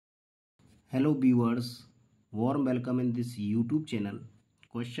Hello viewers, warm welcome in this YouTube channel.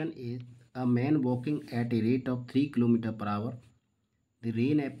 Question is, a man walking at a rate of 3 km per hour. The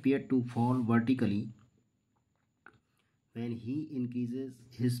rain appeared to fall vertically. When he increases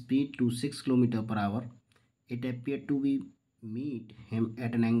his speed to 6 km per hour, it appeared to be meet him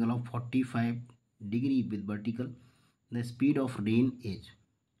at an angle of 45 degree with vertical. The speed of rain is.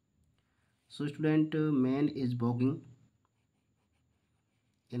 So student, man is walking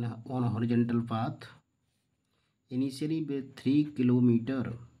on a horizontal path initially with 3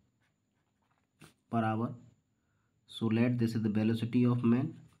 km per hour. So let this is the velocity of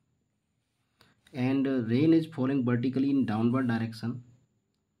man, and rain is falling vertically in downward direction,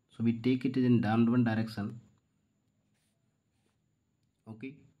 so we take it in downward direction.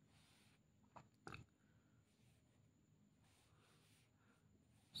 Okay,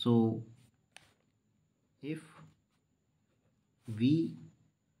 so if V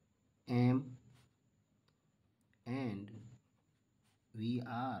M and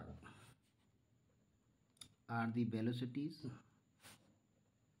VR are the velocities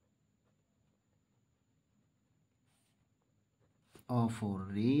of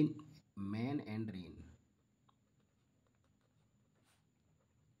rain, man and rain,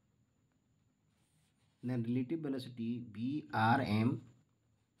 then relative velocity VRM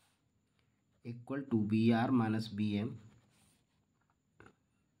equal to VR minus BM,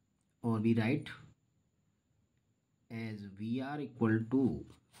 or we write as VR equal to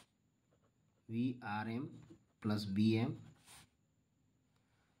VRM plus BM.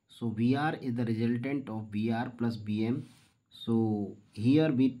 So VR is the resultant of VR plus BM. So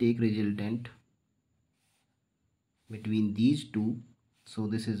here we take resultant between these two. So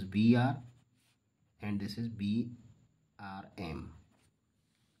this is VR and this is BRM.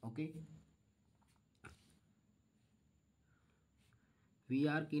 Okay.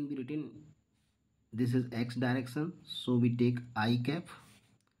 VR can be written, this is X direction, so we take I cap,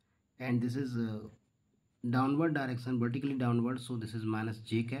 and this is downward direction, vertically downward, so this is minus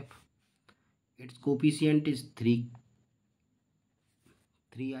J cap. Its coefficient is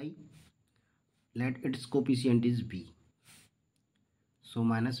 3I. Let its coefficient is B, so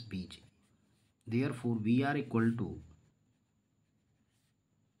minus BJ. Therefore VR equal to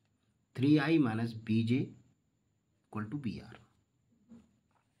 3I minus BJ equal to BR.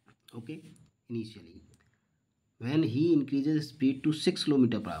 Okay, initially when he increases speed to 6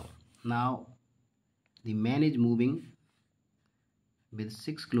 km per hour, now the man is moving with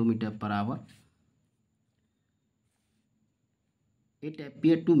 6 km per hour. It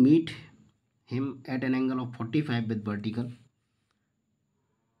appeared to meet him at an angle of 45 with vertical.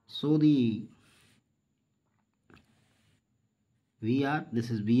 So the VR, this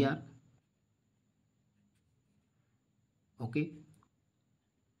is VR. Okay,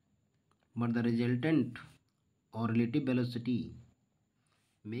 but the resultant or relative velocity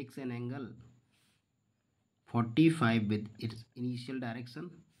makes an angle 45 with its initial direction.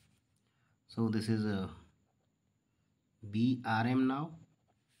 So this is a BRM now.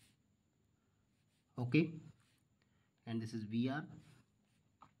 Okay, and this is VR.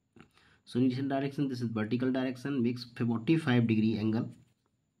 So initial direction, this is vertical direction, makes 45 degree angle.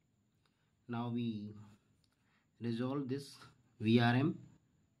 Now we resolve this. VRM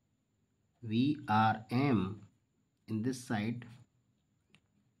in this side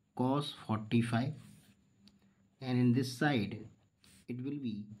cos 45, and in this side it will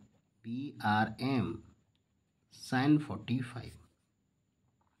be VRM sin 45.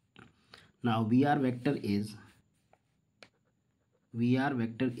 Now VR vector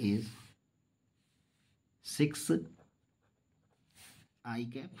is 6 I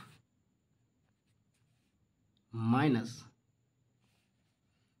cap minus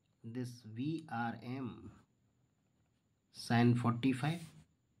this VRM sin 45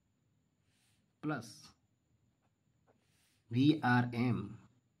 plus VRM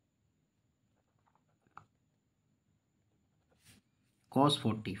cos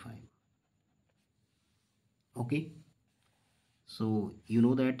 45. Okay, so you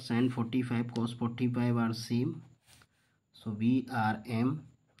know that sin 45 cos 45 are same, so VRM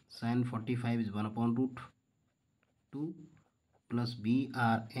sin 45 is 1 upon root 2 plus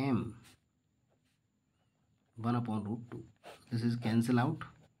VRM 1 upon root 2. This is cancel out.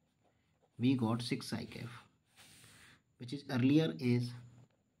 We got 6 I cap, which is earlier is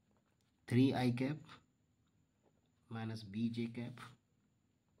 3 I cap minus BJ cap.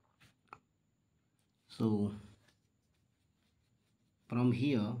 So from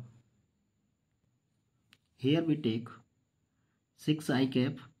here we take 6 I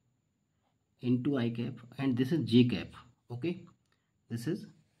cap into I cap, and this is J cap. Okay, this is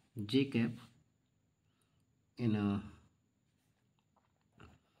j cap in a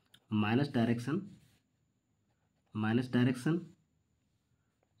minus direction,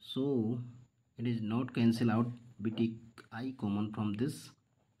 so it is not cancel out. We take I common from this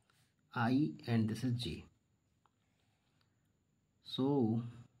I and this is j. So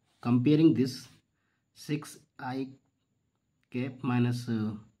comparing this 6I cap minus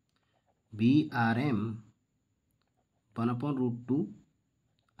BRM 1 upon root 2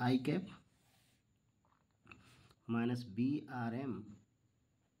 I cap minus BRM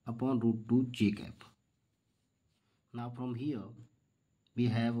upon root 2 j cap. Now from here we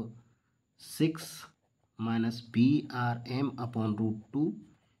have 6 minus BRM upon root 2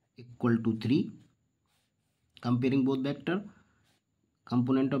 equal to 3. Comparing both vector,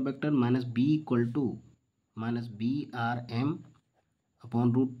 component of vector minus B equal to minus BRM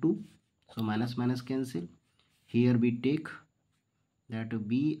upon root 2. So minus minus cancel. Here we take that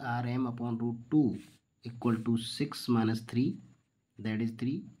BRM upon root 2 equal to 6 minus 3, that is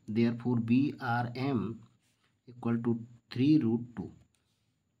 3. Therefore BRM equal to 3 root 2.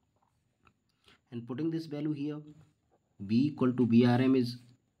 And putting this value here, B equal to BRM is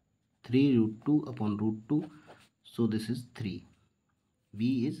 3 root 2 upon root 2. So this is 3.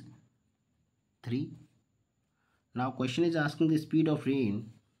 B is 3. Now question is asking the speed of rain,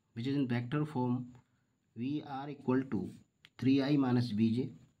 which is in vector form. VR equal to 3I minus Bj.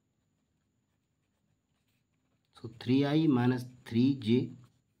 So 3I minus 3j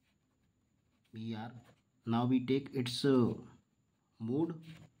VR. Now we take its mode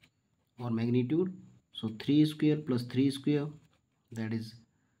or magnitude. So 3 square plus 3 square, that is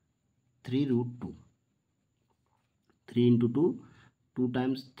 3 root 2. 3 into 2, 2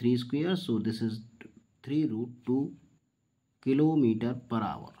 times 3 square. So this is 3 root 2 kilometer per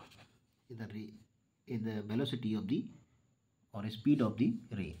hour is the velocity of the or speed of the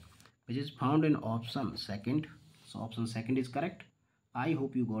ray, which is found in option second. So option second is correct. I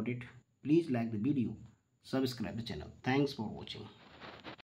hope you got it. Please like the video, subscribe the channel. Thanks for watching.